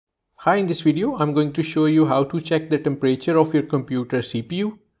Hi, in this video, I'm going to show you how to check the temperature of your computer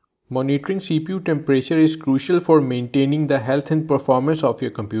CPU. Monitoring CPU temperature is crucial for maintaining the health and performance of your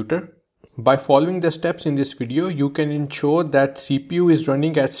computer. By following the steps in this video, you can ensure that CPU is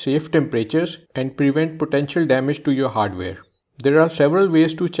running at safe temperatures and prevent potential damage to your hardware. There are several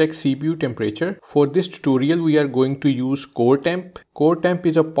ways to check CPU temperature. For this tutorial, we are going to use Core Temp. Core Temp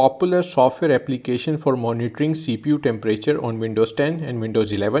is a popular software application for monitoring CPU temperature on Windows 10 and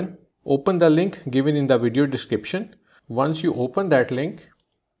Windows 11. Open the link given in the video description. Once you open that link,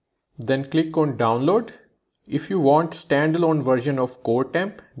 then click on Download. If you want standalone version of Core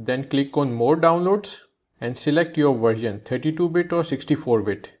Temp, then click on More Downloads and select your version 32-bit or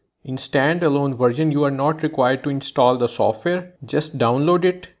 64-bit. In standalone version, you are not required to install the software. Just download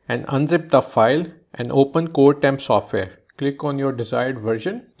it and unzip the file and open Core Temp software. Click on your desired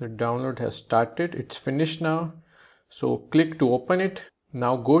version. The download has started. It's finished now. So click to open it.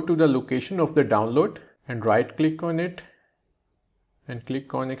 Now go to the location of the download and right click on it and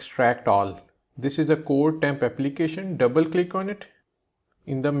click on Extract All. This is a Core Temp application. Double click on it.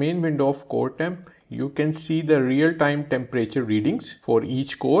 In the main window of Core Temp, you can see the real-time temperature readings for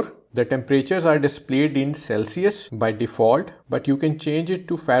each core. The temperatures are displayed in Celsius by default, but you can change it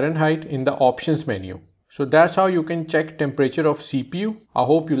to Fahrenheit in the options menu. So that's how you can check temperature of CPU. I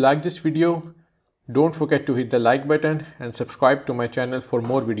hope you like this video. Don't forget to hit the like button and subscribe to my channel for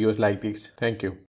more videos like these. Thank you.